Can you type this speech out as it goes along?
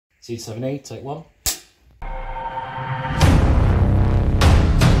C7E, take one.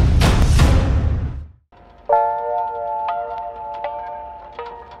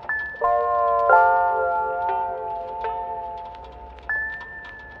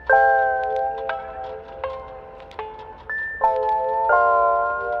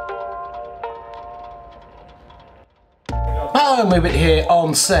 Hello, Moobit here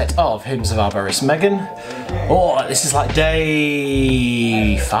on set of Hymns of Abarise. Megan. Oh, this is like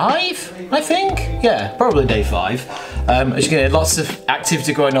day 5, I think? Yeah, probably day 5. As you can hear, lots of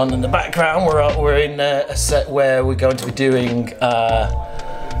activity going on in the background. We're in a set where we're going to be doing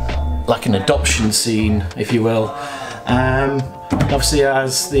like an adoption scene, if you will. Obviously,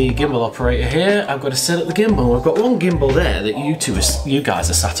 as the gimbal operator here, I've got to set up the gimbal. We've got one gimbal there that you guys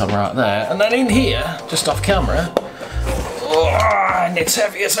are sat on right there, and then in here, just off camera, and it's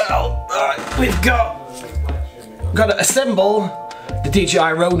heavy as hell. We've got to assemble the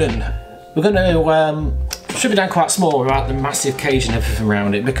DJI Ronin. We're going to strip it down quite small without the massive cage and everything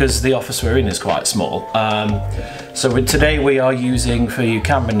around it because the office we're in is quite small. Today we are using, for you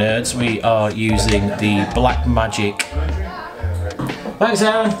camera nerds, we are using the Black Magic. Thanks,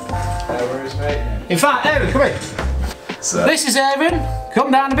 Aaron. No worries, mate. In fact, Aaron, come here. So. This is Aaron.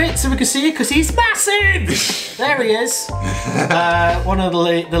 Come down a bit so we can see you because he's massive. There he is. One of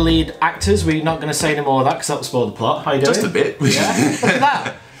the lead actors. We're not going to say any more of that because that will spoil the plot. How you doing? Just a bit. Yeah. Look at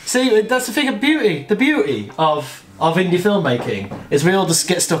that. See, that's the thing of beauty. The beauty of indie filmmaking is we all just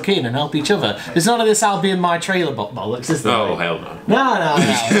get stuck in and help each other. There's none of this I'll be in my trailer bollocks, is there? Oh, hell no. No.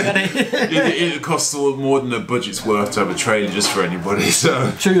 It costs more than a budget's worth to have a trailer just for anybody,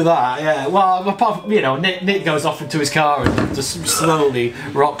 so... True that, yeah. Well, apart from, you know, Nick goes off into his car and just slowly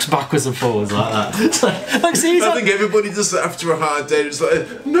rocks backwards and forwards like that. Like, see, I think everybody does that after a hard day, just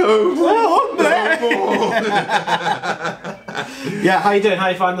like, no, Yeah, how you doing? How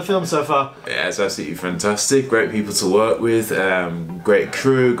you finding the film so far? Yeah, it's absolutely fantastic. Great people to work with, great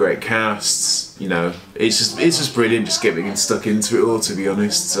crew, great casts. You know, it's just brilliant. Just getting stuck into it all, to be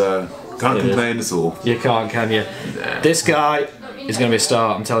honest. Can't complain at all. You can't, can you? Nah. This guy is going to be a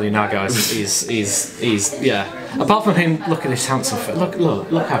star. I'm telling you now, guys. He's yeah. Apart from him, look at his handsome face. Look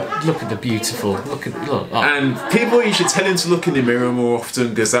at the beautiful. Look. Oh. And people, you should tell him to look in the mirror more often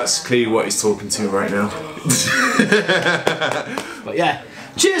because that's clearly what he's talking to right now. But yeah.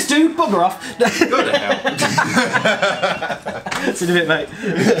 Cheers, dude. Bugger off. Go to hell. See you in a bit, mate.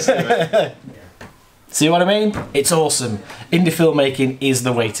 See what I mean? It's awesome. Indie filmmaking is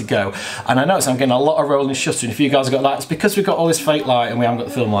the way to go. And I notice I'm getting a lot of rolling shutter, and if you guys have got that, it's because we've got all this fake light and we haven't got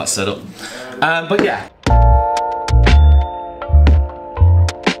the film light set up. But yeah.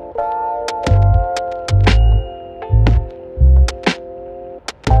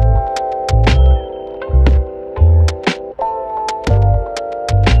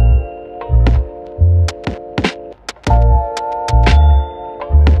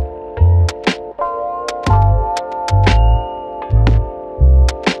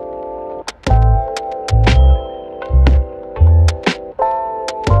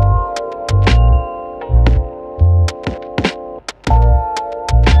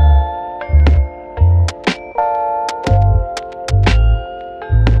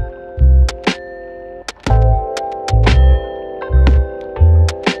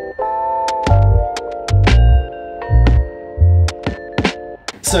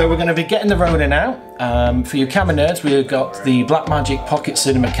 So we're going to be getting the Ronin out. For you camera nerds, we've got the Black Magic Pocket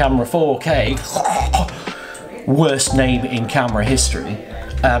Cinema Camera 4K, worst name in camera history,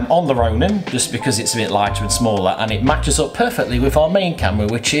 on the Ronin, just because it's a bit lighter and smaller, and it matches up perfectly with our main camera,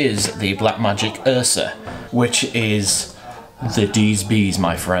 which is the Black Magic URSA, which is the D's B's,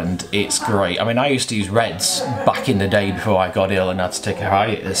 my friend. It's great. I mean, I used to use Reds back in the day before I got ill and had to take a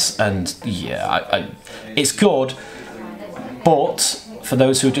hiatus, and yeah, it's good, but for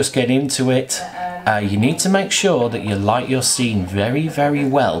those who are just getting into it, you need to make sure that you light your scene very, very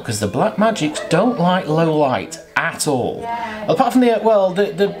well, because the Black Magics don't like low light at all. Apart from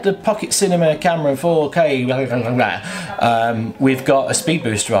the Pocket Cinema Camera 4K, we've got a speed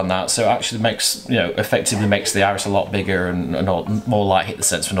booster on that, so it actually makes, you know, effectively makes the iris a lot bigger and more light hit the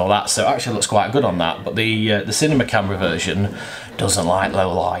sensor and all that. So it actually looks quite good on that. But the cinema camera version doesn't like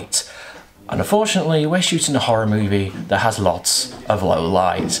low light. And unfortunately, we're shooting a horror movie that has lots of low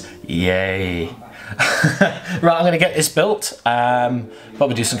light. Yay! Right, I'm going to get this built.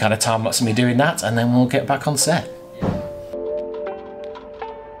 Probably do some kind of time lapse of me doing that, and then we'll get back on set.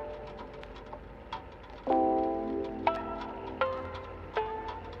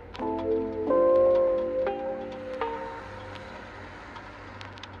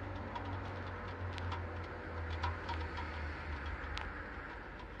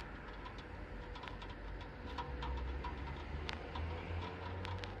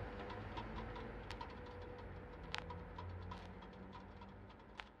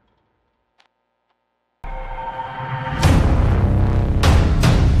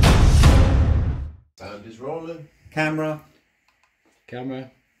 rolling. Camera.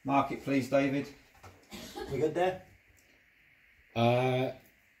 Camera. Mark it, please, David. We good there?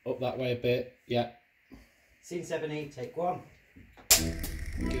 Up that way a bit. Yeah. Scene 7E, take 1.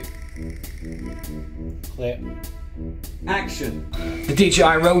 Clip. Action. The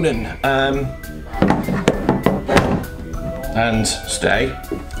DJI Ronin. And stay.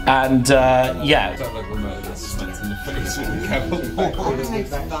 And yeah. Don't like remote that's smacked in the face with the camera.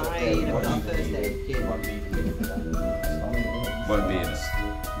 Won't be in it.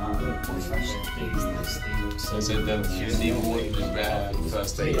 So then you didn't even want the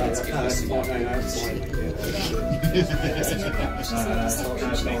first aid to get this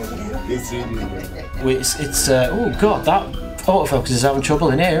It's oh god, that autofocus is having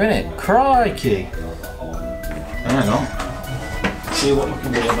trouble in here, isn't it? Crikey! Hang on. See what we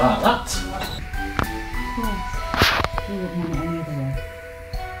can do about that.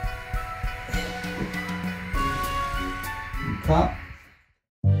 Cut.